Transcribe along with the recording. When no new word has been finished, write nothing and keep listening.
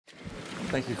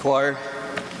Thank you, choir.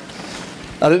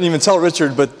 I didn't even tell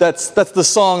Richard, but that's the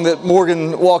song that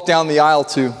Morgan walked down the aisle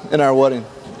to in our wedding.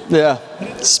 Yeah,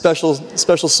 special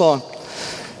song.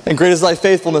 And Great Is Thy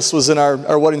Faithfulness was in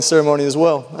our wedding ceremony as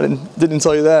well. I didn't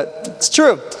tell you that. It's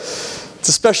true. It's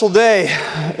a special day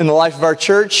in the life of our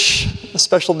church, a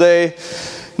special day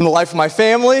in the life of my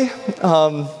family.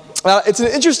 It's an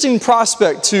interesting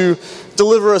prospect to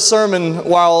deliver a sermon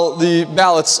while the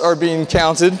ballots are being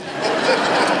counted.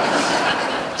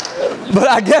 But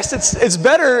I guess it's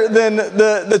better than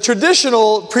the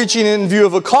traditional preaching in view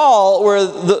of a call where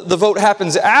the vote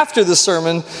happens after the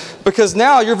sermon, because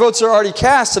now your votes are already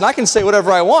cast and I can say whatever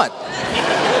I want.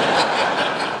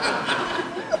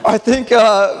 I think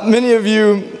many of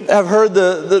you have heard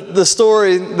the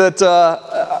story that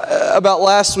about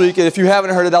last week, and if you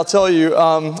haven't heard it, I'll tell you.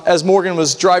 As Morgan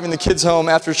was driving the kids home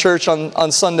after church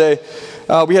on Sunday,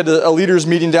 we had a leaders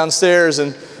meeting downstairs,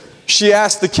 and she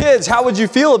asked the kids, how would you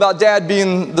feel about Dad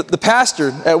being the pastor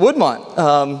at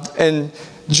Woodmont? And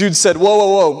Jude said,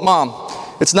 whoa, Mom,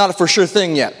 it's not a for sure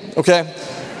thing yet, okay?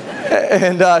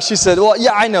 And she said, well,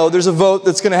 yeah, I know there's a vote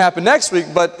that's going to happen next week,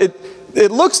 but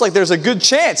it looks like there's a good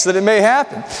chance that it may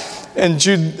happen. And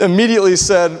Jude immediately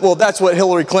said, well, that's what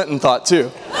Hillary Clinton thought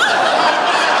too.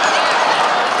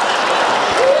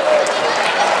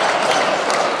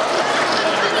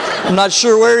 I'm not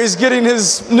sure where he's getting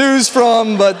his news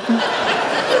from, but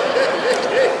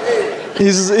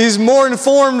he's more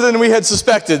informed than we had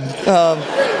suspected,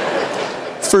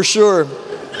 for sure.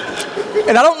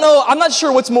 And I don't know, I'm not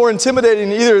sure what's more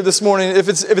intimidating either this morning, if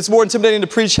it's more intimidating to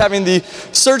preach having the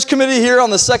search committee here on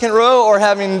the second row or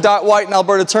having Dot White and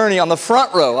Alberta Turney on the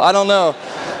front row. I don't know.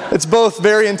 It's both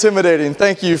very intimidating.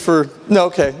 Thank you for, no,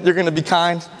 okay, you're going to be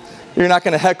kind? You're not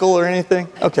going to heckle or anything?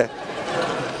 Okay.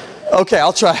 Okay,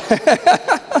 I'll try.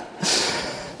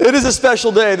 It is a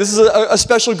special day. This is a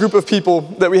special group of people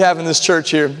that we have in this church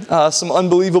here. Some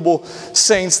unbelievable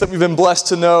saints that we've been blessed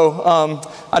to know.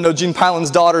 I know Gene Pyland's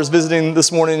daughter is visiting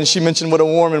this morning, and she mentioned what a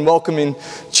warm and welcoming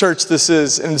church this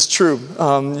is, and it's true.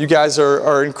 You guys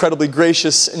are incredibly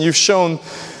gracious, and you've shown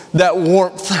that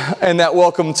warmth and that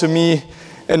welcome to me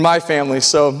and my family.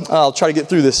 So I'll try to get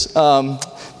through this.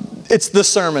 It's the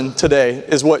sermon today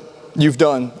is what you've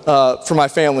done for my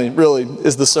family, really,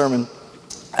 is the sermon.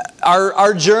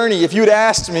 Our journey, if you had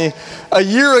asked me a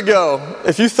year ago,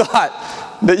 if you thought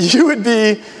that you would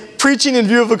be preaching in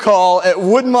view of a call at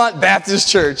Woodmont Baptist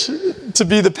Church to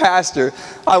be the pastor,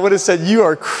 I would have said, you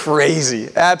are crazy.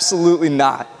 Absolutely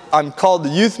not. I'm called to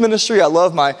youth ministry. I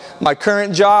love my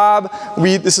current job.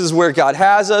 This is where God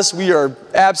has us. We are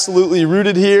absolutely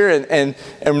rooted here, and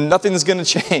nothing's going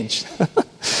to change.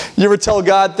 You ever tell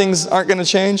God things aren't going to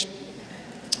change?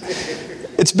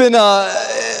 It's been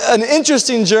an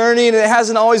interesting journey, and it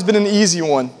hasn't always been an easy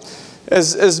one.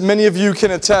 As many of you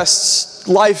can attest,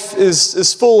 life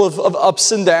is full of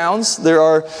ups and downs. There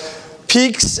are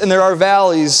peaks and there are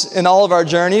valleys in all of our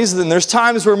journeys. And there's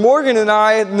times where Morgan and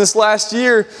I, in this last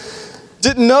year,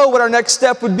 didn't know what our next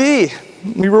step would be.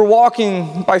 We were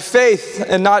walking by faith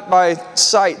and not by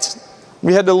sight.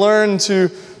 We had to learn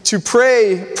to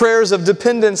pray prayers of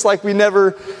dependence like we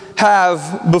never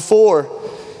have before.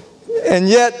 And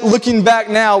yet, looking back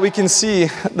now, we can see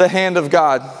the hand of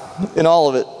God in all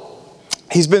of it.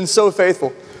 He's been so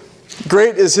faithful.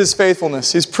 Great is His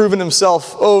faithfulness. He's proven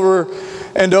Himself over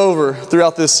and over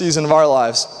throughout this season of our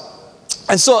lives.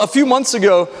 And so a few months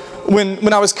ago,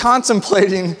 when I was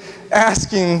contemplating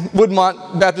asking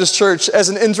Woodmont Baptist Church as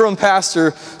an interim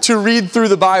pastor to read through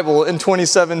the Bible in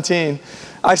 2017,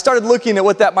 I started looking at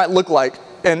what that might look like.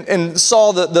 And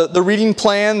saw the reading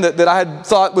plan that I had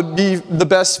thought would be the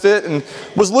best fit, and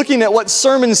was looking at what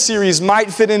sermon series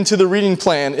might fit into the reading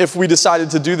plan if we decided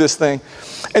to do this thing.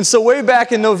 And so way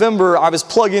back in November, I was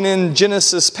plugging in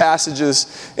Genesis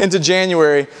passages into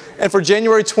January. And for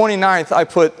January 29th, I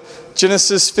put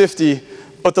Genesis 50,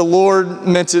 but the Lord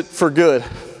meant it for good.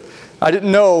 I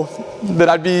didn't know that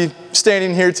I'd be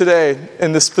standing here today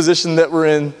in this position that we're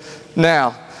in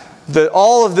now. That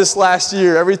all of this last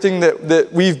year, everything that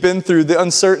we've been through, the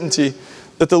uncertainty,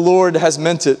 that the Lord has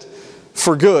meant it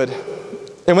for good.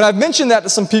 And when I've mentioned that to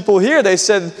some people here, they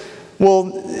said,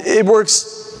 well, it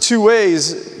works two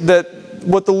ways, that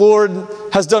what the Lord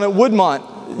has done at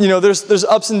Woodmont, there's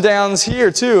ups and downs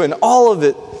here too, and all of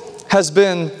it has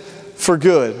been for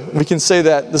good. We can say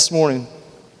that this morning.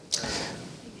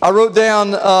 I wrote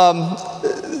down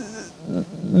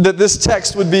that this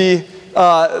text would be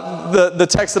the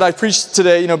text that I preached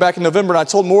today, back in November, and I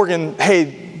told Morgan,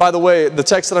 hey, by the way, the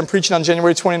text that I'm preaching on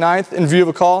January 29th in view of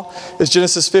a call is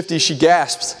Genesis 50. She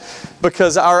gasped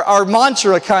because our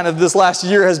mantra kind of this last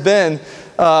year has been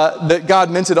that God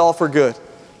meant it all for good.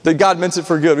 That God meant it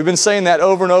for good. We've been saying that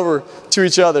over and over to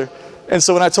each other. And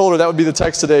so when I told her that would be the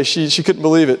text today, she couldn't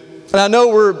believe it. And I know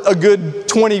we're a good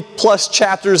 20 plus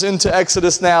chapters into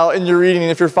Exodus now in your reading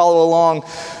if you're following along.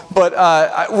 But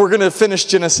we're going to finish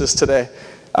Genesis today.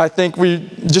 I think we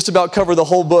just about cover the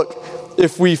whole book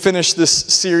if we finish this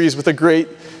series with a great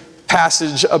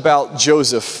passage about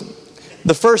Joseph.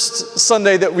 The first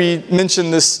Sunday that we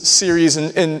mentioned this series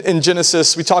in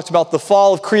Genesis, we talked about the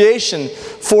fall of creation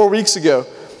 4 weeks ago,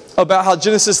 about how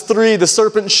Genesis 3, the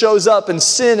serpent shows up and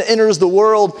sin enters the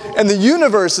world and the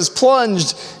universe is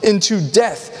plunged into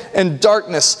death and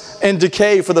darkness and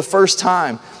decay for the first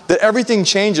time. That everything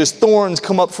changes, thorns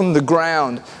come up from the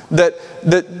ground,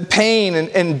 that pain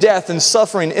and death and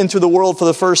suffering enter the world for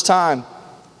the first time.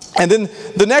 And then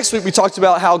the next week we talked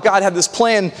about how God had this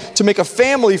plan to make a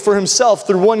family for himself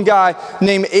through one guy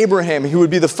named Abraham, who would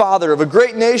be the father of a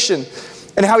great nation,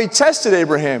 and how he tested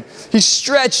Abraham. He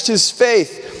stretched his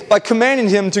faith by commanding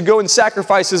him to go and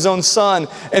sacrifice his own son.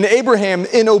 And Abraham,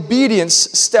 in obedience,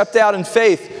 stepped out in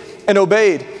faith and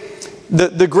obeyed.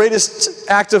 The greatest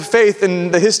act of faith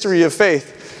in the history of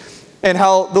faith. And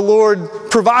how the Lord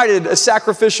provided a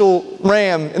sacrificial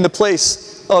ram in the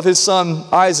place of his son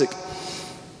Isaac.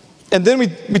 And then we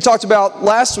talked about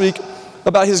last week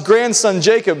about his grandson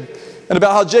Jacob and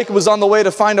about how Jacob was on the way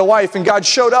to find a wife and God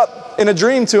showed up in a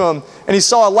dream to him and he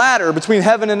saw a ladder between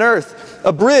heaven and earth,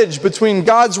 a bridge between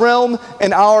God's realm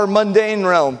and our mundane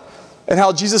realm, and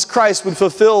how Jesus Christ would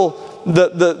fulfill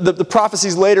the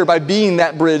prophecies later by being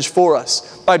that bridge for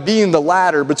us, by being the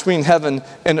ladder between heaven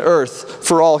and earth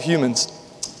for all humans.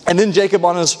 And then Jacob,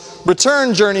 on his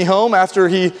return journey home after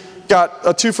he got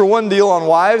a 2-for-1 deal on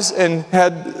wives and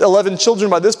had 11 children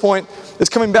by this point, is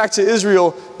coming back to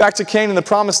Israel, back to Canaan, the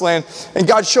promised land. And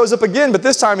God shows up again, but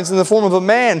this time it's in the form of a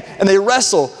man. And they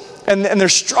wrestle, and they're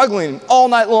struggling all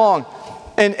night long.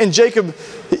 And Jacob,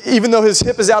 even though his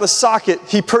hip is out of socket,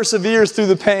 he perseveres through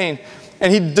the pain.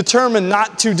 And he determined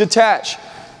not to detach.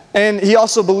 And he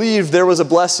also believed there was a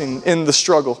blessing in the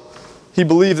struggle. He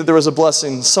believed that there was a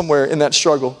blessing somewhere in that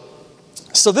struggle.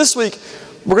 So this week,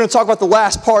 we're going to talk about the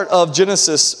last part of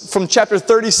Genesis. From chapter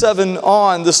 37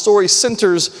 on, the story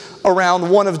centers around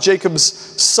one of Jacob's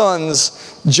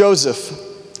sons, Joseph.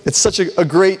 It's such a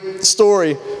great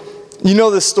story. You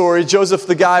know this story, Joseph,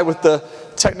 the guy with the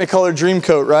Technicolor dream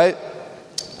coat, right?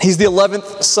 He's the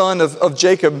 11th son of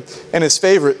Jacob and his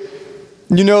favorite.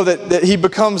 You know that he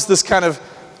becomes this kind of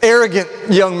arrogant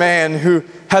young man who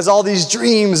has all these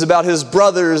dreams about his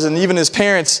brothers and even his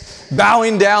parents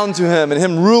bowing down to him and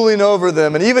him ruling over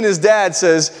them. And even his dad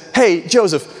says, hey,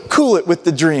 Joseph, cool it with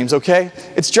the dreams, okay?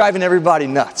 It's driving everybody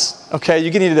nuts, okay?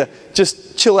 You need to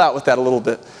just chill out with that a little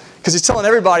bit. Because he's telling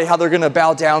everybody how they're going to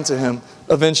bow down to him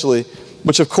eventually,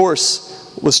 which of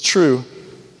course was true,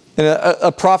 and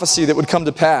a prophecy that would come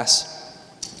to pass.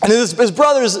 And his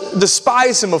brothers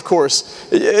despise him, of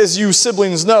course, as you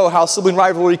siblings know how sibling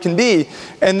rivalry can be.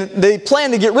 And they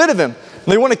plan to get rid of him. And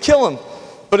they want to kill him.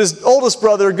 But his oldest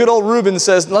brother, good old Reuben,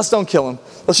 says, let's don't kill him.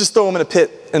 Let's just throw him in a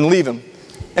pit and leave him.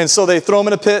 And so they throw him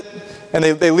in a pit and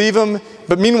they leave him.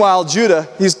 But meanwhile, Judah,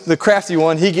 he's the crafty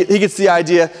one, he gets the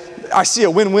idea, I see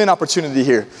a win-win opportunity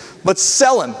here. Let's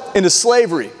sell him into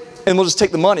slavery and we'll just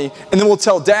take the money. And then we'll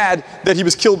tell Dad that he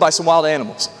was killed by some wild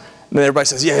animals. And then everybody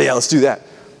says, yeah, let's do that.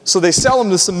 So they sell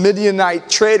him to some Midianite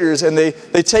traders and they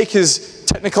take his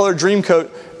Technicolor dream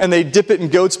coat and they dip it in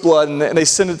goat's blood and they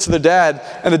send it to the dad.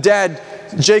 And the dad,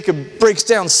 Jacob, breaks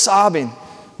down sobbing,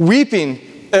 weeping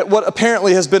at what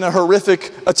apparently has been a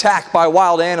horrific attack by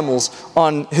wild animals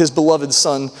on his beloved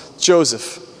son,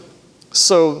 Joseph.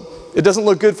 So it doesn't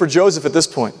look good for Joseph at this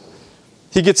point.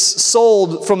 He gets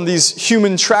sold from these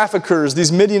human traffickers,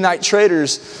 these Midianite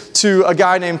traders, to a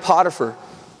guy named Potiphar,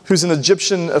 who's an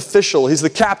Egyptian official. He's the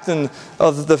captain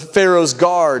of the Pharaoh's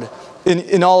guard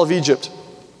in all of Egypt.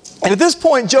 And at this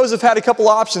point, Joseph had a couple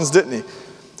options, didn't he?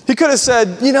 He could have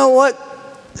said, you know what?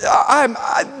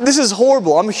 This is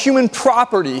horrible. I'm human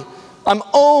property. I'm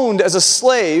owned as a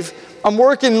slave. I'm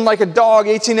working like a dog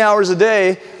 18 hours a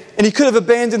day. And he could have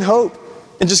abandoned hope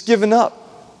and just given up.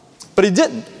 But he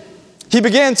didn't. He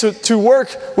began to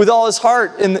work with all his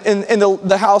heart in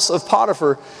the house of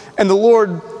Potiphar. And the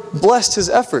Lord blessed his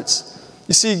efforts.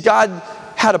 You see, God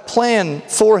had a plan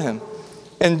for him.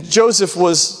 And Joseph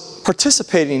was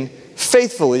participating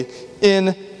faithfully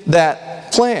in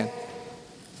that plan.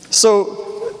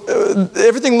 So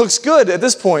everything looks good at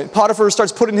this point. Potiphar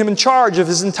starts putting him in charge of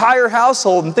his entire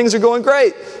household and things are going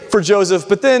great for Joseph.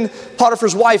 But then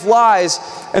Potiphar's wife lies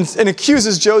and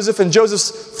accuses Joseph and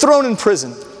Joseph's thrown in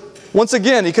prison. Once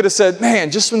again, he could have said,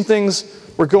 man, just when things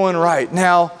were going right,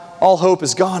 now all hope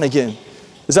is gone again.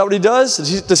 Is that what he does?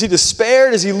 Does he despair?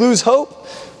 Does he lose hope?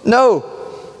 No.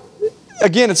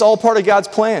 Again, it's all part of God's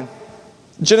plan.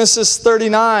 Genesis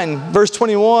 39, verse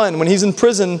 21, when he's in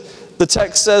prison, the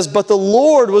text says, "But the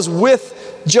Lord was with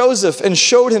Joseph and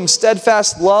showed him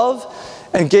steadfast love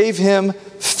and gave him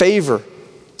favor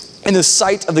in the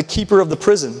sight of the keeper of the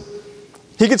prison."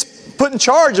 He gets put in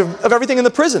charge of everything in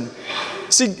the prison.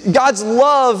 See, God's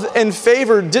love and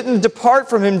favor didn't depart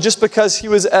from him just because he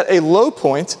was at a low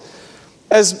point.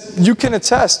 As you can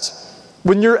attest,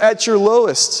 when you're at your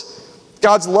lowest,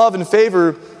 God's love and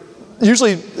favor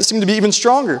usually seem to be even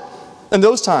stronger in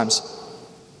those times.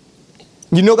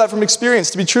 You know that from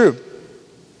experience to be true.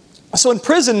 So in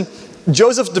prison,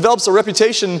 Joseph develops a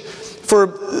reputation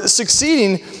for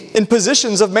succeeding in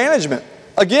positions of management.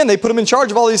 Again, they put him in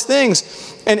charge of all these things,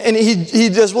 and he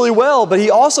does really well, but he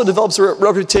also develops a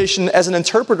reputation as an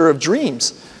interpreter of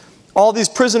dreams. All these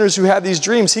prisoners who have these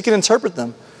dreams, he can interpret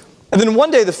them. And then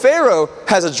one day the Pharaoh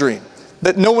has a dream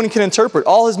that no one can interpret.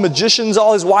 All his magicians,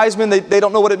 all his wise men, they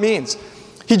don't know what it means.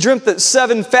 He dreamt that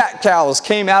 7 fat cows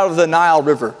came out of the Nile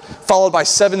River, followed by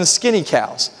 7 skinny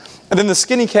cows. And then the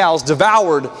skinny cows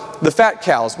devoured the fat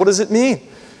cows. What does it mean?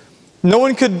 No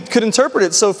one could interpret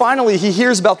it. So finally he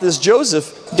hears about this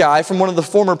Joseph guy from one of the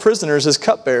former prisoners, his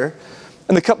cupbearer.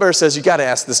 And the cupbearer says, "You got to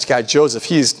ask this guy Joseph.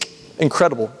 He's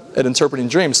incredible at interpreting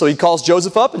dreams." So he calls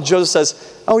Joseph up, and Joseph says,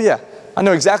 "Oh yeah, I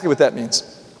know exactly what that means.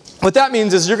 What that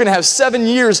means is you're going to have 7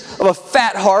 years of a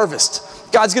fat harvest.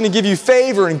 God's going to give you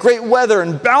favor and great weather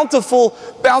and bountiful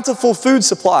food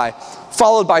supply,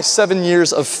 followed by 7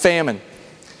 years of famine."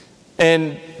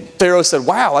 And Pharaoh said,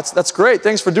 "Wow, that's great.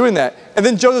 Thanks for doing that." And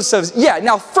then Joseph says, "Yeah,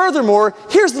 now furthermore,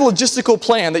 here's the logistical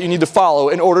plan that you need to follow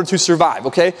in order to survive,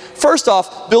 okay? First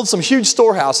off, build some huge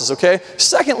storehouses, okay?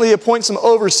 Secondly, appoint some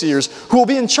overseers who will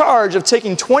be in charge of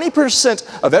taking 20%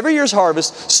 of every year's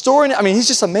harvest, storing it." I mean, he's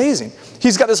just amazing.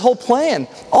 He's got this whole plan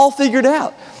all figured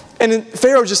out. And then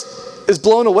Pharaoh just is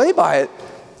blown away by it.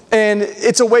 And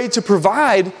it's a way to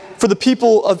provide for the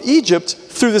people of Egypt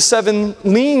through the 7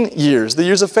 lean years, the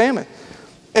years of famine.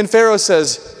 And Pharaoh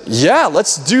says, "Yeah,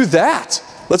 let's do that.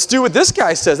 Let's do what this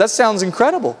guy says. That sounds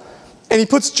incredible." And he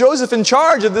puts Joseph in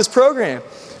charge of this program.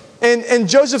 And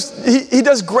Joseph, he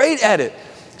does great at it.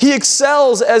 He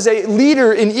excels as a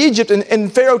leader in Egypt,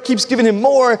 and Pharaoh keeps giving him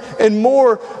more and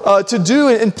more to do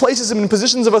and places him in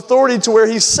positions of authority to where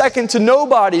he's second to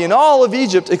nobody in all of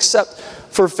Egypt except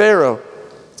for Pharaoh.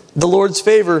 The Lord's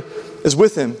favor is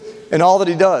with him in all that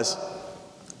he does.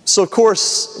 So, of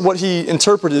course, what he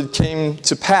interpreted came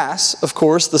to pass, of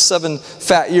course, the 7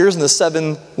 fat years and the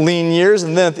 7 lean years.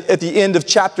 And then at the end of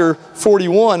chapter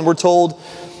 41, we're told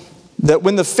that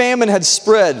when the famine had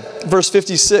spread, verse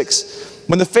 56,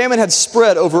 when the famine had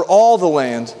spread over all the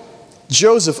land,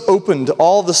 Joseph opened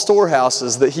all the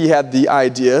storehouses that he had the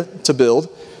idea to build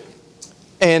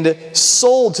and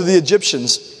sold to the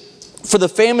Egyptians, for the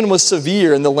famine was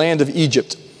severe in the land of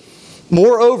Egypt.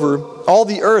 Moreover, all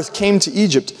the earth came to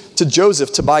Egypt to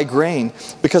Joseph to buy grain,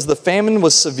 because the famine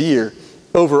was severe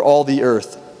over all the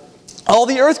earth. All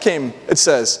the earth came, it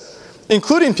says,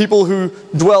 including people who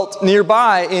dwelt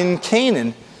nearby in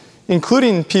Canaan,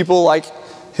 including people like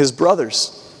his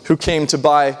brothers who came to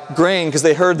buy grain because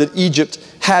they heard that Egypt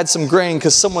had some grain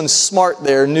because someone smart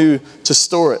there knew to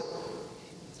store it.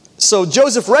 So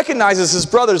Joseph recognizes his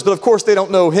brothers, but of course they don't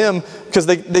know him because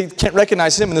they can't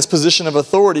recognize him in this position of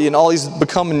authority and all he's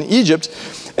become in Egypt.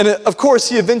 And of course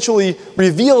he eventually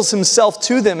reveals himself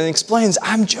to them and explains,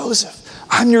 "I'm Joseph.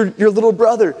 I'm your little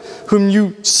brother whom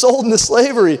you sold into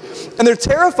slavery." And they're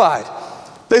terrified.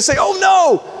 They say, "Oh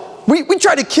no, we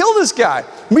tried to kill this guy.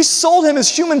 We sold him as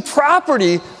human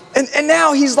property, and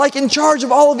now he's like in charge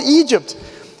of all of Egypt.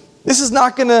 This is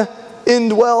not going to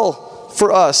end well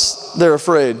for us," they're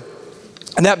afraid.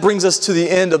 And that brings us to the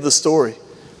end of the story.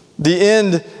 The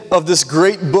end of this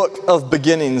great book of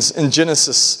beginnings in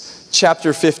Genesis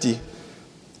chapter 50.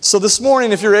 So this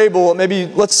morning, if you're able,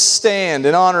 maybe let's stand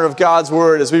in honor of God's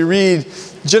word as we read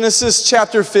Genesis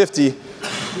chapter 50,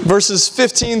 verses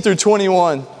 15 through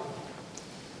 21.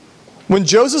 When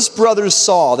Joseph's brothers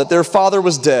saw that their father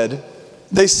was dead,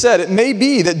 they said, "It may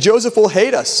be that Joseph will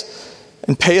hate us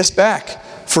and pay us back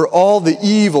for all the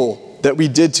evil that we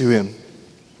did to him."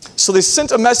 So they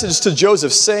sent a message to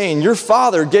Joseph saying, "Your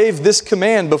father gave this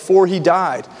command before he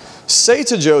died. Say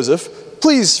to Joseph,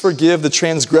 'Please forgive the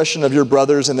transgression of your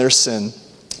brothers and their sin,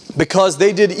 because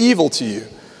they did evil to you.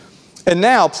 And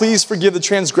now please forgive the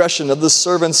transgression of the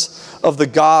servants of the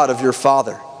God of your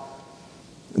father.'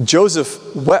 Joseph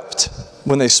wept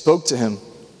when they spoke to him.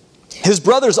 His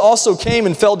brothers also came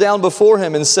and fell down before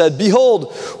him and said,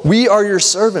 'Behold, we are your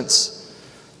servants.'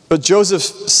 But Joseph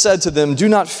said to them, 'Do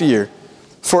not fear,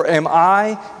 For am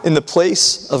I in the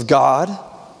place of God?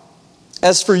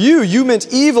 As for you, you meant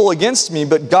evil against me,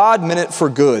 but God meant it for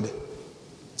good,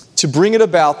 to bring it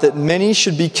about that many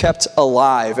should be kept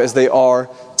alive as they are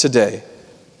today.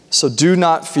 So do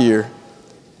not fear.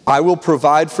 I will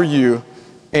provide for you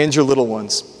and your little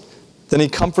ones." Then he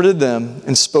comforted them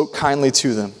and spoke kindly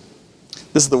to them.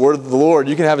 This is the word of the Lord.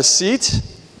 You can have a seat.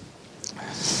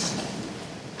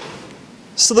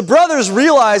 So the brothers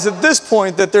realize at this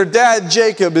point that their dad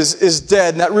Jacob is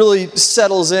dead, and that really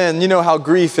settles in. You know how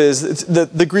grief is.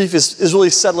 The grief is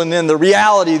really settling in, the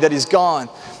reality that he's gone.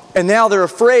 And now they're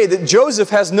afraid that Joseph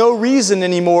has no reason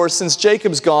anymore, since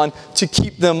Jacob's gone, to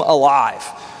keep them alive.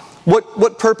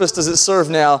 What purpose does it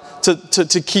serve now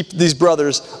to keep these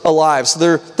brothers alive?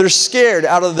 So they're scared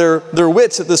out of their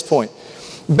wits at this point.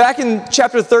 Back in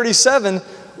chapter 37,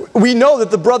 we know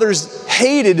that the brothers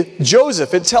hated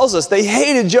Joseph. It tells us they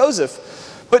hated Joseph.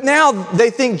 But now they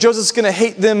think Joseph's going to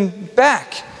hate them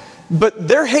back. But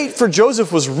their hate for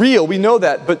Joseph was real. We know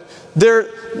that. But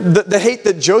the hate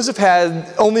that Joseph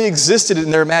had only existed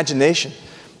in their imagination.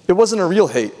 It wasn't a real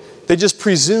hate. They just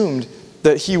presumed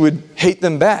that he would hate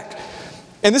them back.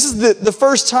 And this is the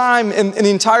first time in the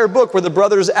entire book where the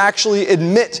brothers actually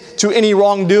admit to any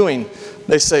wrongdoing.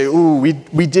 They say, "Ooh,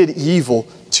 we did evil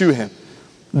to him."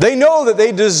 They know that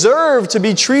they deserve to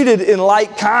be treated in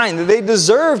like kind, that they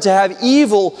deserve to have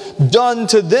evil done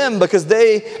to them because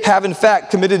they have in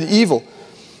fact committed evil.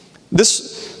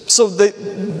 So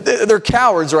they're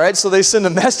cowards, right? So they send a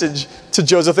message to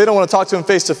Joseph. They don't want to talk to him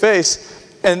face to face.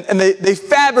 And they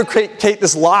fabricate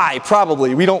this lie,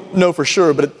 probably. We don't know for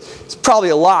sure, but it's probably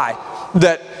a lie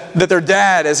that their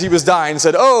dad, as he was dying,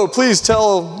 said, "Oh, please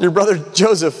tell your brother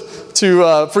Joseph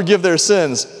to forgive their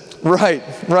sins." Right,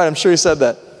 I'm sure he said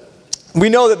that. We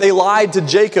know that they lied to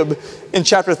Jacob in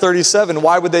chapter 37.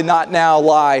 Why would they not now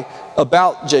lie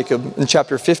about Jacob in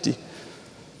chapter 50?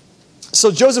 So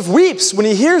Joseph weeps when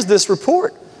he hears this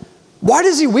report. Why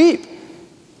does he weep?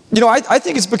 You know, I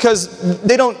think it's because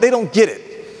they don't get it.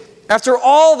 After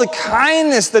all the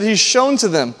kindness that he's shown to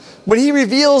them, when he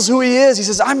reveals who he is, he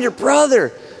says, "I'm your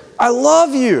brother. I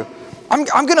love you. I'm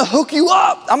going to hook you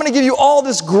up. I'm going to give you all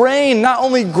this grain. Not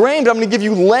only grain, but I'm going to give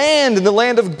you land in the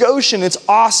land of Goshen. It's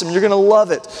awesome. You're going to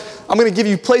love it. I'm going to give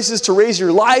you places to raise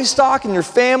your livestock and your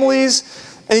families."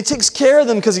 And he takes care of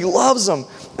them because he loves them.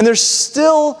 And they're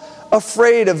still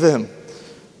afraid of him.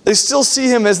 They still see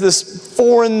him as this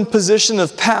foreign position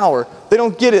of power. They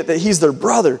don't get it that he's their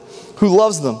brother who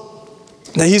loves them.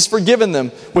 That he's forgiven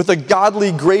them with a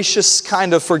godly, gracious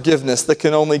kind of forgiveness that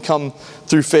can only come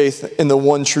through faith in the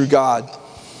one true God.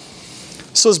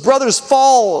 So his brothers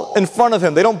fall in front of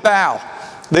him. They don't bow.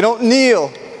 They don't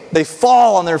kneel. They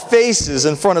fall on their faces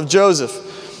in front of Joseph.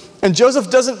 And Joseph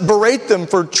doesn't berate them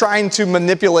for trying to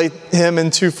manipulate him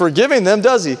into forgiving them,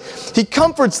 does he? He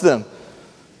comforts them.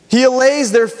 He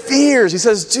allays their fears. He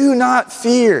says, "Do not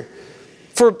fear.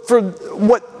 For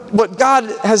what God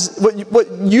has, what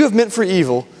you have meant for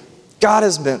evil, God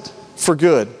has meant for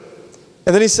good."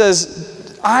 And then he says,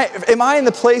 am I in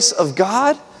the place of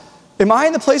God? Am I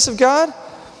in the place of God?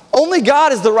 Only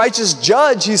God is the righteous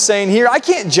judge, he's saying here. I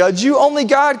can't judge you, only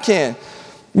God can.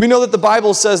 We know that the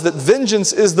Bible says that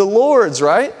vengeance is the Lord's,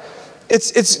 right?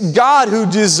 It's God who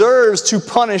deserves to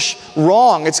punish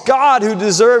wrong. It's God who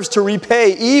deserves to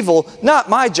repay evil, not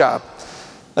my job.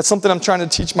 That's something I'm trying to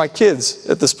teach my kids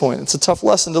at this point. It's a tough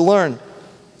lesson to learn.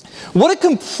 What a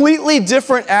completely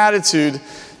different attitude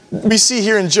we see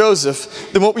here in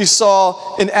Joseph than what we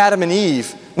saw in Adam and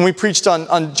Eve when we preached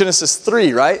on Genesis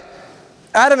 3, right?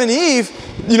 Adam and Eve,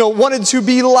 wanted to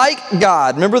be like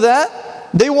God. Remember that?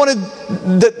 They wanted,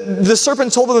 the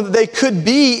serpent told them that they could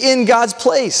be in God's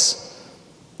place.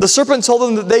 The serpent told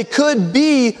them that they could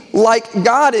be like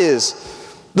God is.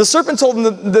 The serpent told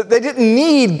them that they didn't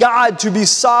need God to be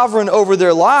sovereign over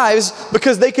their lives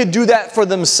because they could do that for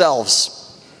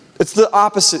themselves. It's the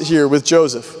opposite here with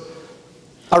Joseph.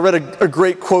 I read a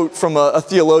great quote from a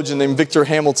theologian named Victor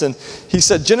Hamilton. He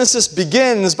said, "Genesis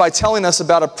begins by telling us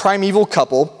about a primeval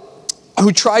couple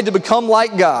who tried to become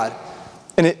like God,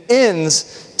 and it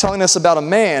ends telling us about a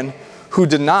man who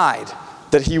denied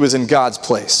that he was in God's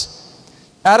place."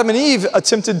 Adam and Eve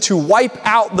attempted to wipe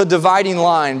out the dividing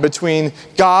line between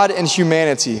God and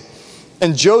humanity,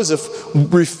 and Joseph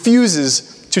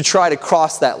refuses to try to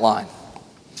cross that line.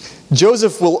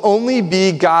 Joseph will only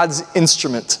be God's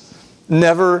instrument,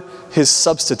 never his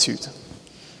substitute.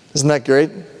 Isn't that great?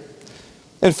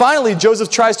 And finally, Joseph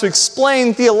tries to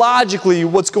explain theologically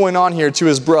what's going on here to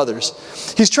his brothers.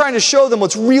 He's trying to show them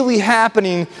what's really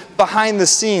happening behind the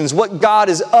scenes, what God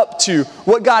is up to,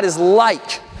 what God is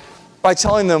like, by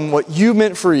telling them what you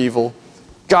meant for evil,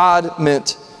 God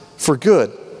meant for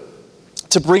good,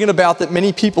 to bring it about that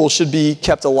many people should be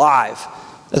kept alive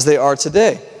as they are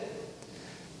today.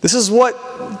 This is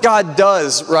what God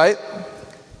does, right?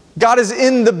 God is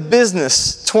in the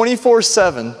business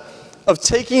 24/7 of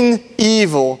taking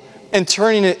evil and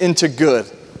turning it into good.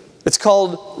 It's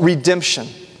called redemption,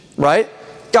 right?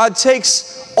 God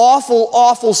takes awful,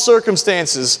 awful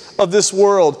circumstances of this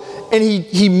world and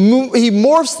he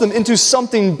morphs them into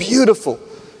something beautiful.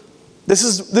 This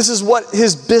is what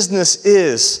his business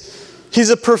is. He's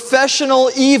a professional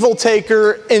evil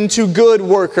taker into good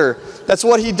worker. That's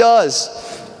what he does.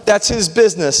 That's his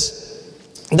business.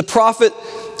 The prophet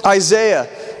Isaiah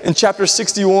in chapter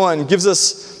 61 gives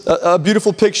us a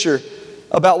beautiful picture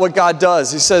about what God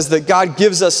does. He says that God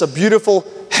gives us a beautiful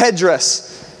headdress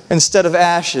instead of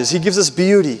ashes. He gives us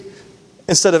beauty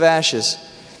instead of ashes.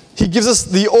 He gives us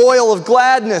the oil of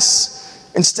gladness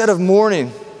instead of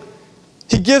mourning.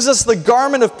 He gives us the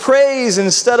garment of praise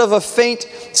instead of a faint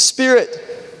spirit,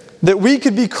 that we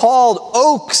could be called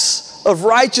oaks of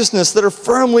righteousness that are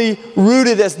firmly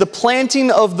rooted as the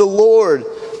planting of the Lord,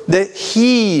 that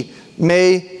He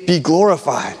may be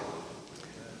glorified.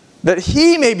 That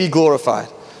He may be glorified.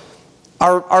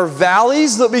 Our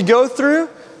valleys that we go through,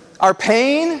 our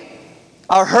pain,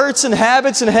 our hurts and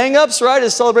habits and hang-ups, right,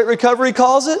 as Celebrate Recovery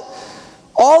calls it,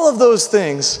 all of those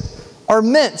things are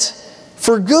meant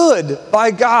for good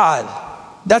by God.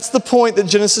 That's the point that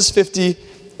Genesis 50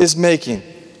 is making.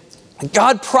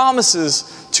 God promises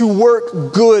to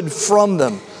work good from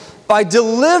them by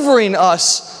delivering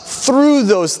us through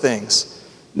those things.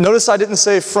 Notice I didn't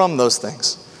say from those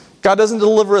things. God doesn't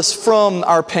deliver us from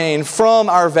our pain, from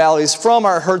our valleys, from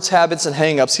our hurts, habits, and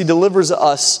hang-ups. He delivers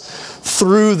us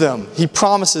through them. He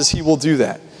promises He will do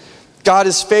that. God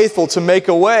is faithful to make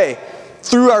a way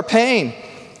through our pain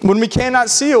when we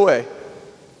cannot see a way.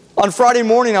 On Friday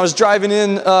morning, I was driving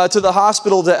in to the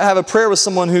hospital to have a prayer with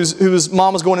someone whose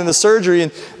mom was going into surgery.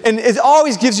 And it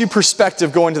always gives you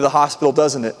perspective going to the hospital,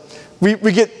 doesn't it?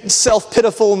 We get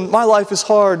self-pitiful and my life is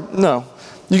hard. No.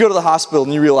 You go to the hospital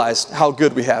and you realize how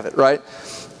good we have it, right?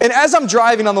 And as I'm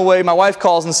driving on the way, my wife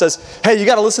calls and says, hey, you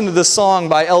got to listen to this song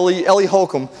by Ellie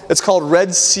Holcomb. It's called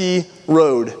Red Sea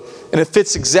Road. And it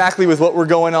fits exactly with what we're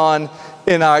going on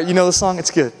in our, you know the song? It's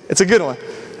good. It's a good one.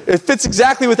 It fits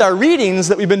exactly with our readings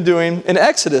that we've been doing in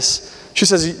Exodus. She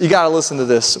says, you got to listen to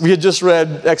this. We had just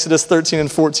read Exodus 13 and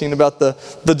 14 about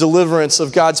the deliverance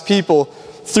of God's people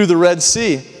through the Red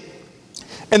Sea.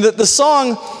 And the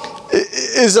song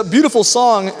is a beautiful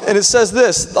song, and it says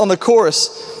this on the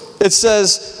chorus. It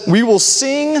says, we will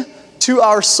sing to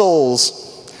our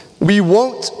souls. We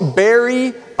won't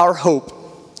bury our hope.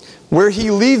 Where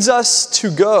He leads us to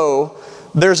go,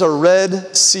 there's a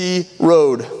Red Sea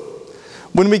road.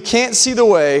 When we can't see the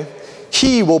way,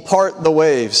 He will part the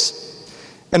waves,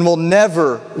 and we'll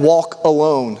never walk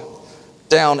alone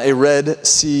down a Red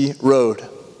Sea road.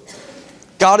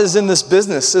 God is in this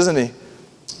business, isn't He?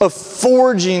 Of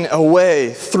forging a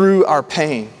way through our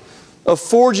pain, of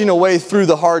forging a way through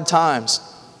the hard times.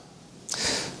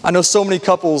 I know so many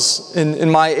couples in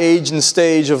my age and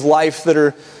stage of life that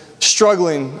are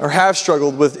struggling or have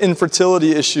struggled with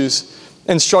infertility issues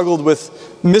and struggled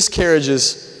with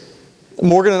miscarriages.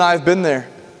 Morgan and I have been there.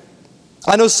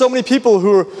 I know so many people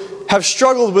who have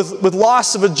struggled with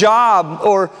loss of a job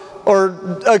or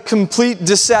a complete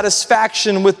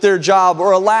dissatisfaction with their job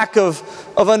or a lack of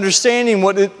understanding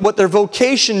what their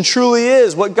vocation truly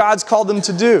is, what God's called them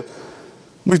to do.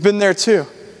 We've been there too.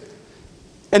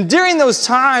 And during those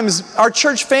times, our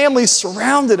church family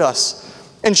surrounded us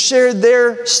and shared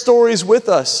their stories with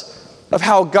us of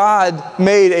how God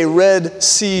made a Red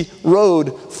Sea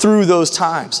road through those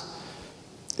times.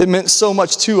 It meant so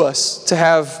much to us to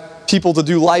have people to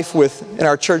do life with in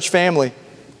our church family.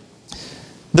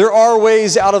 There are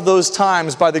ways out of those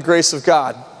times by the grace of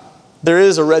God. There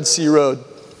is a Red Sea road.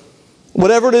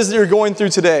 Whatever it is that you're going through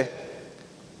today,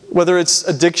 whether it's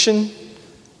addiction,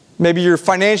 maybe you're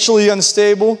financially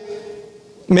unstable,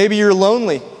 maybe you're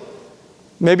lonely,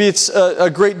 maybe it's a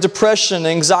great depression,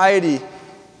 anxiety,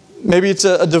 maybe it's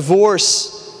a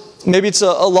divorce, maybe it's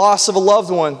a loss of a loved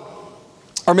one,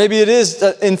 or maybe it is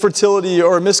infertility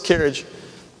or a miscarriage,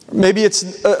 maybe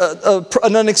it's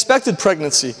an unexpected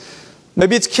pregnancy.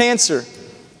 Maybe it's cancer.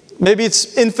 Maybe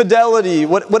it's infidelity.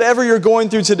 Whatever you're going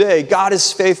through today, God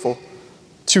is faithful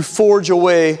to forge a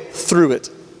way through it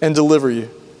and deliver you.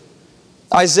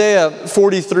 Isaiah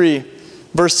 43,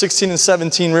 verse 16 and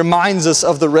 17 reminds us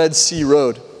of the Red Sea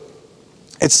road.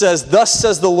 It says, thus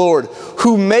says the Lord,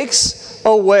 who makes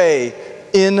a way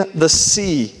in the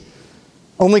sea.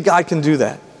 Only God can do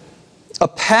that. A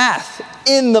path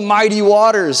in the mighty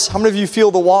waters. How many of you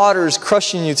feel the waters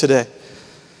crushing you today?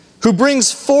 Who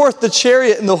brings forth the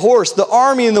chariot and the horse, the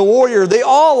army and the warrior. They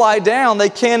all lie down. They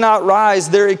cannot rise.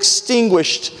 They're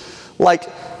extinguished like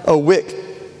a wick.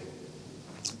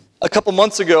 A couple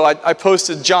months ago, I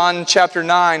posted John chapter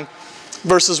 9,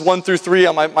 verses 1 through 3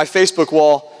 on my Facebook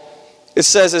wall. It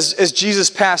says, as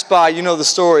Jesus passed by, you know the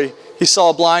story, he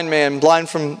saw a blind man, blind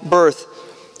from birth.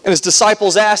 And his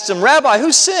disciples asked him, "Rabbi,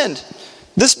 who sinned?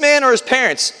 This man or his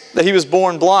parents, that he was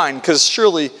born blind?" Because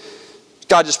surely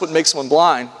God just wouldn't make someone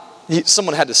blind.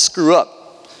 Someone had to screw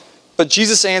up. But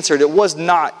Jesus answered, it was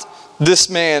not this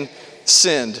man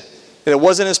sinned. And it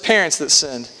wasn't his parents that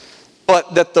sinned,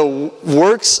 but that the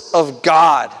works of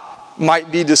God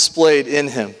might be displayed in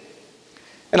him.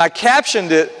 And I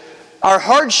captioned it, our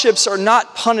hardships are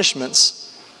not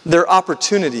punishments, they're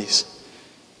opportunities.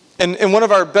 And one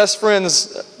of our best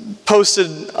friends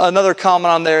posted another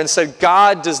comment on there and said,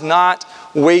 God does not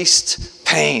waste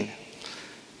pain.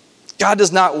 God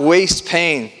does not waste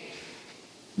pain.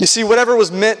 You see, whatever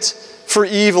was meant for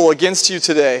evil against you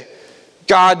today,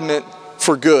 God meant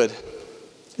for good.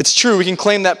 It's true, we can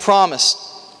claim that promise.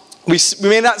 We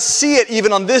may not see it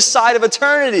even on this side of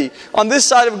eternity, on this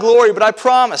side of glory, but I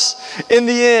promise, in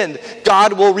the end,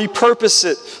 God will repurpose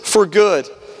it for good.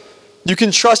 You can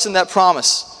trust in that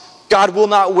promise. God will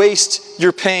not waste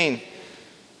your pain.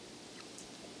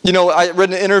 You know, I read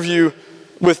an interview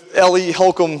with Ellie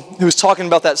Holcomb who was talking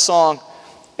about that song,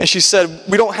 and she said,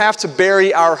 we don't have to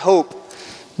bury our hope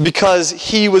because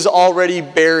he was already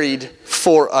buried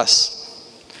for us.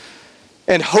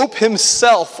 And hope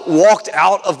himself walked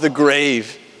out of the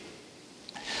grave.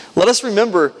 Let us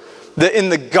remember that in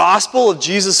the gospel of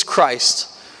Jesus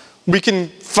Christ, we can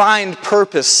find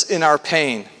purpose in our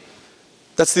pain.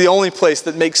 That's the only place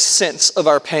that makes sense of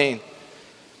our pain.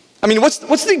 I mean,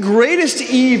 what's the greatest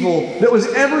evil that was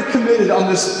ever committed on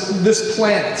this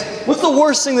planet? What's the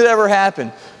worst thing that ever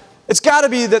happened? It's got to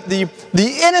be that the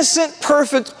innocent,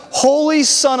 perfect, holy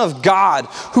Son of God,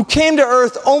 who came to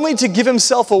earth only to give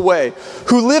himself away,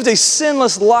 who lived a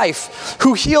sinless life,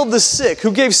 who healed the sick,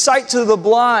 who gave sight to the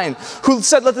blind, who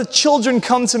said, let the children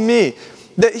come to me,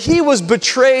 that he was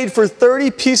betrayed for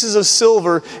 30 pieces of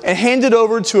silver and handed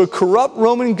over to a corrupt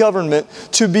Roman government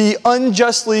to be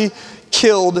unjustly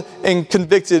killed and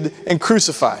convicted and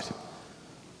crucified.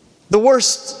 The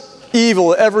worst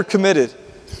evil ever committed.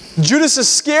 Judas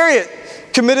Iscariot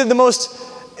committed the most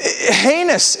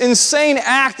heinous, insane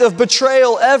act of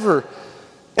betrayal ever.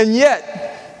 And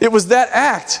yet, it was that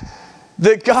act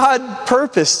that God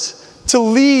purposed to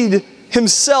lead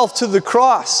himself to the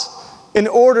cross in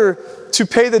order to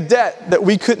pay the debt that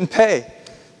we couldn't pay,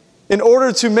 in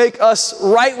order to make us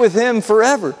right with him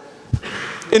forever,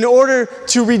 in order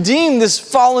to redeem this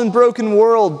fallen, broken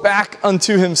world back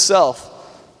unto himself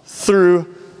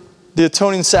through the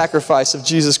atoning sacrifice of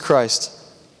Jesus Christ.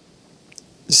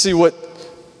 You see, what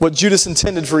Judas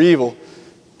intended for evil,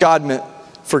 God meant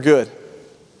for good.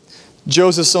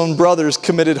 Joseph's own brothers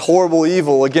committed horrible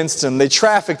evil against him. They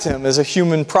trafficked him as a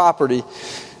human property.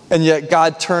 And yet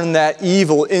God turned that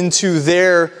evil into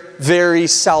their very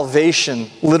salvation,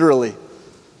 literally.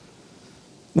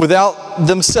 Without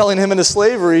them selling him into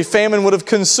slavery, famine would have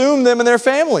consumed them and their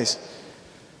families.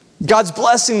 God's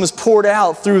blessing was poured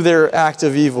out through their act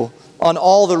of evil on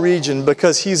all the region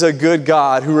because he's a good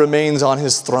God who remains on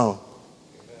his throne.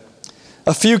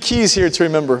 A few keys here to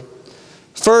remember.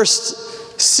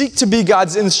 First, seek to be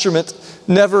God's instrument,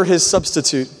 never his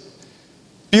substitute.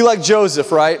 Be like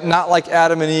Joseph, right? Not like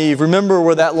Adam and Eve. Remember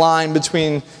where that line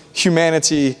between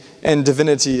humanity and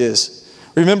divinity is.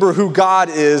 Remember who God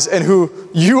is and who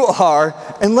you are,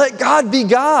 and let God be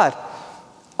God.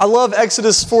 I love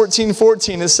Exodus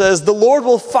 14:14. It says, the Lord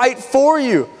will fight for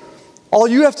you. All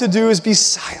you have to do is be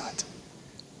silent.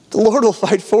 The Lord will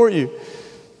fight for you.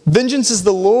 Vengeance is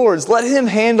the Lord's. Let him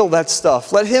handle that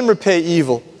stuff. Let him repay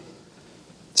evil.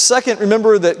 Second,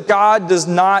 remember that God does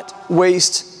not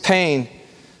waste pain.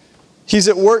 He's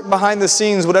at work behind the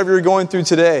scenes, whatever you're going through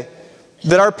today.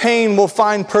 That our pain will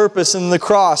find purpose in the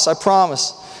cross, I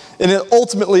promise. And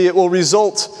ultimately it will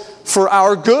result for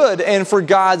our good and for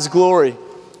God's glory.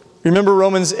 Remember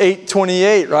Romans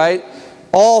 8:28, right?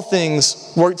 All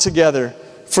things work together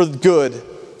for good,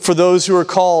 for those who are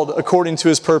called according to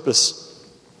his purpose.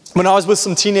 When I was with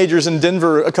some teenagers in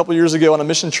Denver a couple years ago on a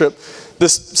mission trip,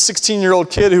 this 16-year-old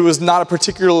kid who was not a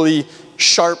particularly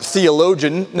sharp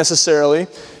theologian necessarily,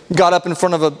 got up in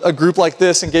front of a group like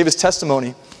this and gave his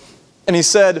testimony. And he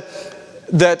said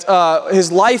that his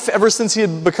life ever since he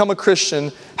had become a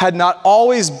Christian had not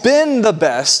always been the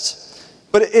best,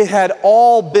 but it had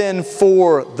all been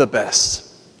for the best.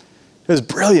 It was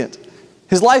brilliant.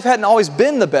 His life hadn't always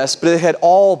been the best, but it had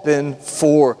all been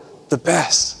for the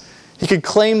best. He could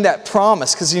claim that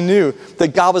promise because he knew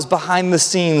that God was behind the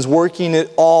scenes working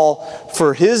it all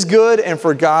for his good and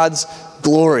for God's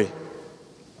glory.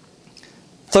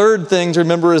 Third thing to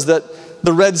remember is that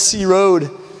the Red Sea Road,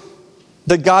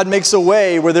 that God makes a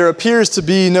way where there appears to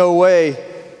be no way,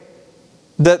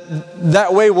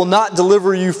 that way will not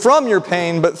deliver you from your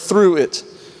pain, but through it.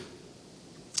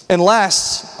 And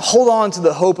last, hold on to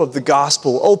the hope of the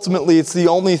gospel. Ultimately, it's the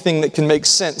only thing that can make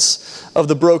sense of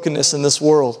the brokenness in this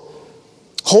world.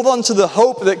 Hold on to the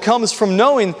hope that comes from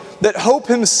knowing that hope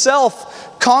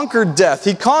himself conquered death.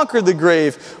 He conquered the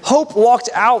grave. Hope walked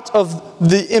out of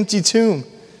the empty tomb.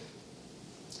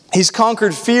 He's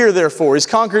conquered fear, therefore. He's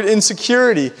conquered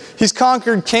insecurity. He's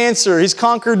conquered cancer. He's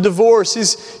conquered divorce.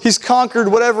 He's conquered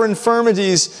whatever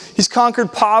infirmities. He's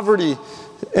conquered poverty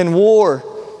and war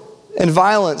and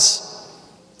violence.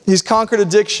 He's conquered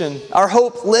addiction. Our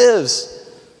hope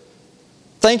lives.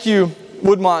 Thank you,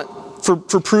 Woodmont,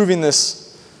 for proving this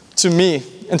to me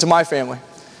and to my family.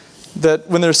 That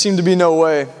when there seemed to be no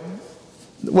way,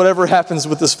 whatever happens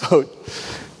with this vote,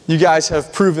 you guys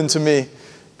have proven to me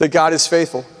that God is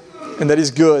faithful and that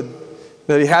He's good,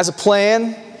 that He has a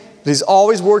plan, that He's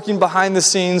always working behind the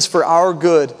scenes for our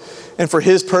good and for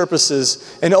His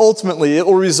purposes, and ultimately it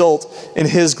will result in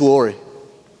His glory.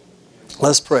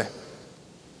 Let's pray.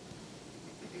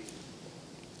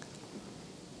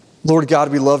 Lord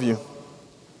God, we love You.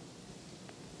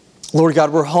 Lord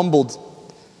God, we're humbled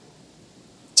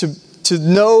to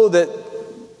know that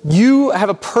You have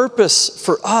a purpose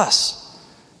for us,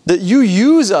 that You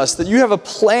use us, that You have a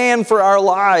plan for our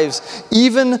lives.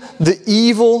 Even the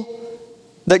evil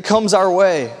that comes our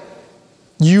way,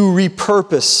 You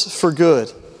repurpose for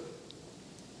good.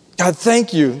 God,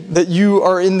 thank You that You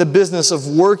are in the business of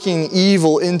working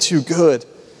evil into good.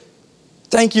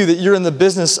 Thank You that You're in the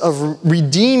business of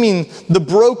redeeming the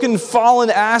broken, fallen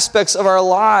aspects of our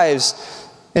lives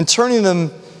and turning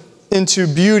them into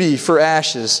beauty for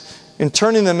ashes and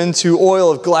turning them into oil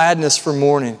of gladness for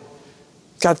mourning.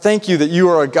 God, thank You that You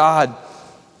are a God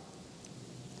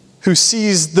who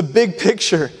sees the big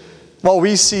picture while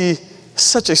we see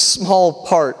such a small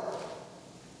part.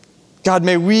 God,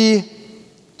 may we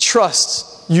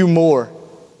trust You more.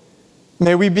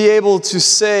 May we be able to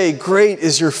say, great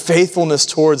is Your faithfulness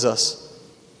towards us.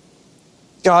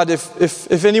 God,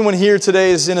 if anyone here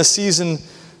today is in a season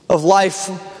of life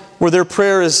where their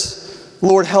prayer is,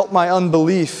 Lord, help my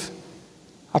unbelief,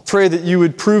 I pray that You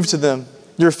would prove to them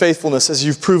Your faithfulness as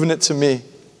You've proven it to me.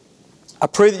 I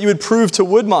pray that You would prove to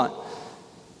Woodmont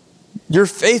Your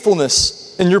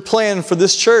faithfulness and Your plan for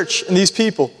this church and these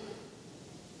people.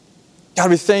 God,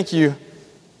 we thank You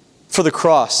for the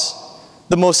cross,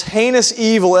 the most heinous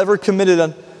evil ever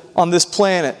committed on this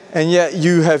planet, and yet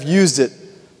You have used it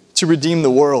to redeem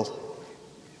the world.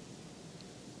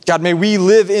 God, may we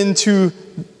live into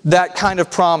that kind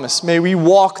of promise. May we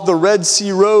walk the Red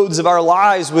Sea roads of our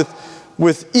lives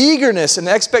with eagerness and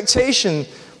expectation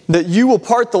that You will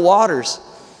part the waters,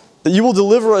 that You will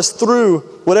deliver us through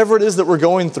whatever it is that we're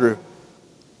going through.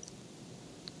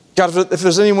 God, if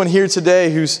there's anyone here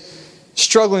today who's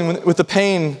struggling with the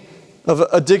pain of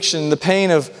addiction, the pain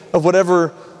of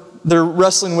whatever they're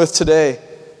wrestling with today,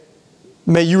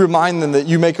 may You remind them that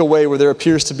You make a way where there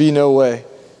appears to be no way.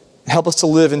 Help us to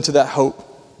live into that hope,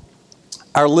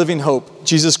 our living hope,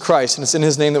 Jesus Christ, and it's in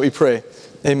His name that we pray.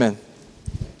 Amen.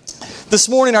 This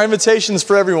morning, our invitation is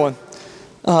for everyone.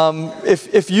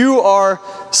 If you are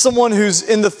someone who's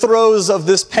in the throes of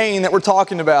this pain that we're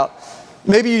talking about,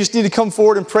 maybe you just need to come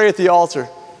forward and pray at the altar.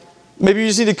 Maybe you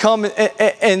just need to come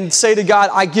and say to God,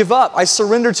 I give up. I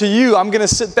surrender to You. I'm going to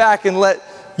sit back and let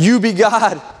You be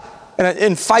God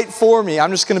and fight for me.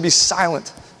 I'm just going to be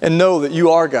silent and know that You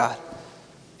are God.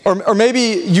 Or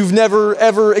maybe you've never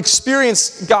ever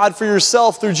experienced God for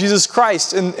yourself through Jesus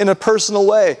Christ in a personal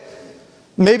way.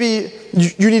 Maybe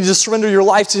you need to surrender your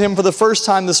life to Him for the first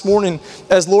time this morning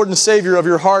as Lord and Savior of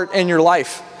your heart and your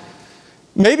life.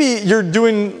 Maybe you're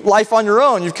doing life on your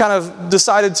own. You've kind of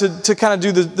decided to kind of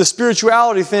do the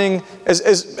spirituality thing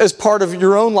as part of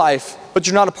your own life, but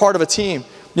you're not a part of a team.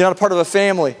 You're not a part of a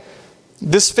family.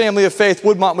 This family of faith,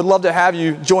 Woodmont, would love to have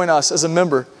you join us as a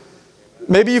member.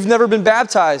 Maybe you've never been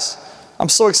baptized. I'm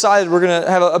so excited. We're going to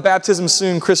have a baptism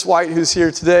soon. Chris White, who's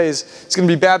here today, is going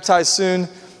to be baptized soon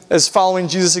as following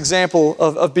Jesus' example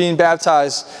of being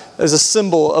baptized as a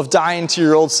symbol of dying to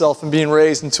your old self and being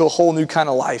raised into a whole new kind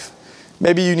of life.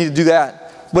 Maybe you need to do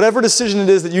that. Whatever decision it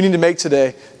is that you need to make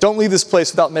today, don't leave this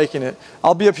place without making it.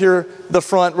 I'll be up here at the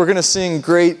front. We're going to sing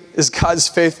Great is God's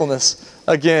Faithfulness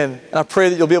again. And I pray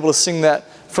that you'll be able to sing that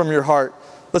from your heart.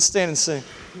 Let's stand and sing.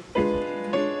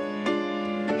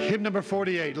 hymn number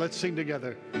 48. Let's sing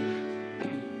together.